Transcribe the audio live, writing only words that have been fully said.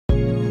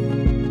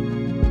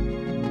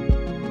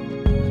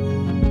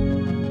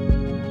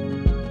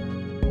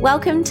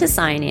Welcome to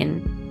Sign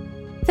In.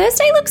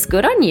 Thursday looks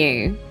good on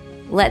you.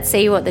 Let's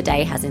see what the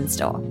day has in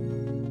store.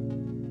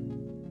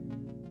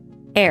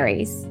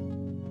 Aries.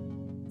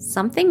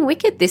 Something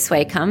wicked this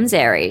way comes,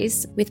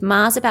 Aries, with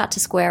Mars about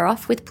to square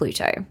off with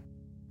Pluto.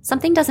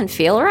 Something doesn't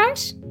feel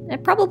right?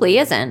 It probably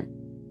isn't.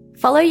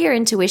 Follow your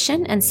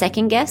intuition and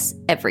second guess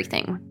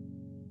everything.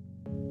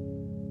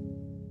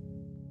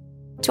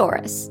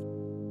 Taurus.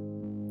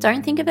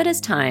 Don't think of it as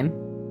time.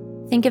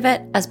 Think of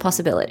it as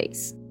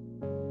possibilities.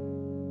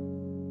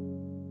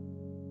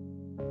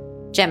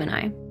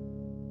 Gemini.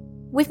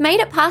 We've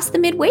made it past the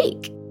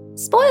midweek.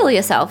 Spoil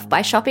yourself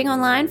by shopping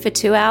online for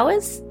 2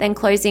 hours, then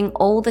closing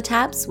all the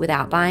tabs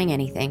without buying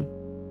anything.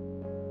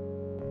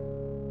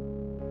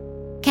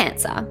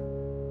 Cancer.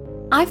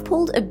 I've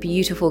pulled a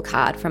beautiful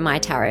card from my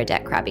tarot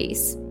deck,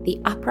 Crabbies,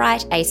 the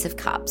upright Ace of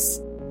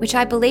Cups, which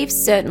I believe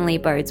certainly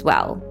bodes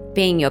well,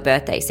 being your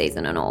birthday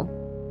season and all.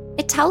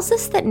 It tells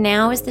us that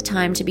now is the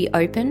time to be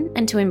open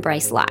and to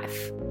embrace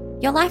life.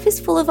 Your life is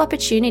full of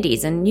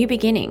opportunities and new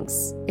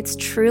beginnings. It's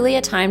truly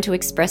a time to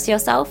express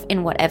yourself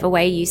in whatever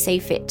way you see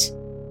fit.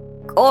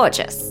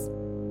 Gorgeous.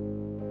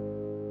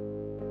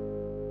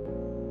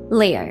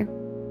 Leo.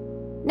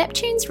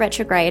 Neptune's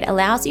retrograde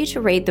allows you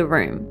to read the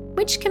room,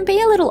 which can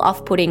be a little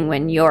off-putting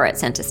when you're at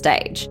centre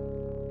stage.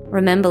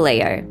 Remember,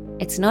 Leo,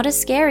 it's not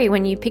as scary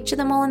when you picture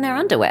them all in their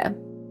underwear.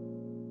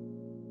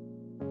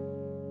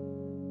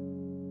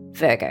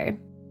 Virgo.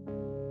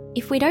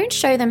 If we don't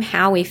show them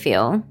how we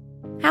feel,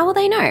 how will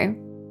they know?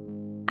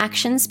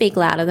 Actions speak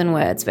louder than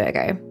words,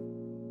 Virgo.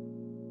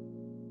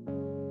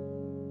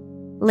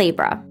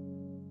 Libra.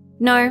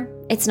 No,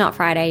 it's not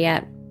Friday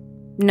yet.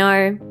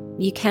 No,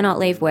 you cannot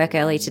leave work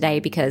early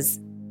today because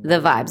the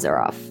vibes are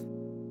off.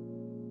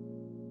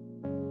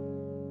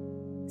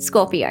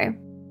 Scorpio.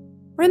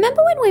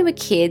 Remember when we were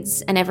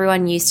kids and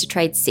everyone used to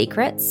trade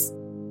secrets?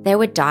 There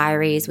were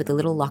diaries with the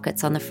little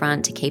lockets on the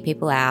front to keep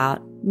people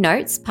out,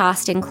 notes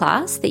passed in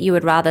class that you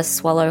would rather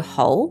swallow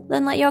whole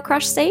than let your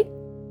crush see.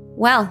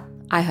 Well,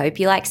 I hope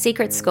you like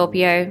secrets,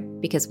 Scorpio,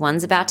 because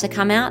one's about to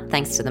come out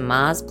thanks to the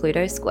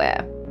Mars-Pluto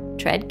square.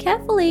 Tread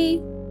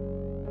carefully.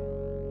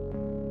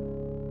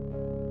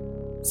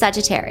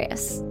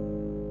 Sagittarius.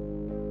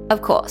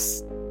 Of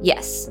course,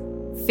 yes,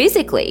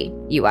 physically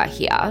you are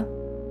here,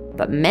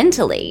 but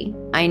mentally,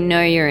 I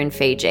know you're in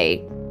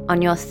Fiji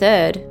on your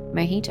third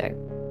mojito.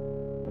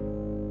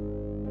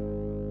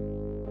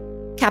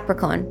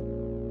 Capricorn.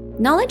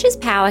 Knowledge is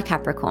power,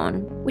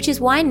 Capricorn, which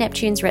is why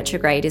Neptune's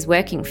retrograde is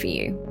working for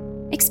you.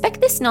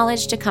 Expect this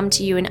knowledge to come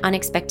to you in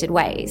unexpected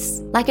ways,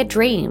 like a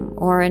dream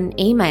or an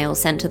email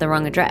sent to the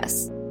wrong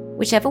address.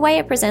 Whichever way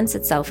it presents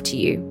itself to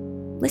you,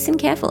 listen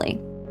carefully.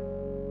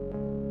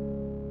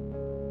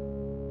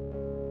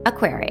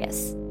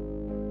 Aquarius.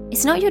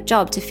 It's not your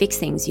job to fix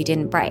things you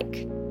didn't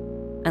break.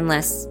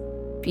 Unless,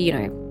 you're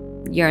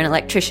an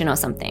electrician or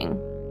something.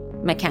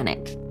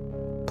 Mechanic.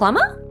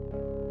 Plumber?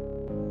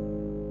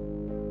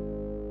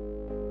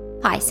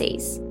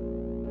 Pisces.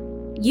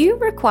 You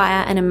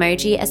require an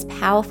emoji as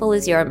powerful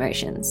as your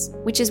emotions,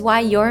 which is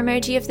why your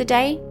emoji of the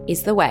day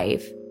is the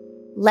wave.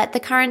 Let the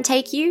current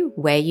take you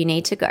where you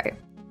need to go.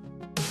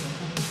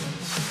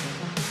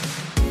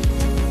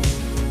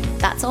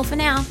 That's all for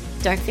now.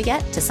 Don't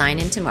forget to sign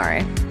in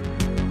tomorrow.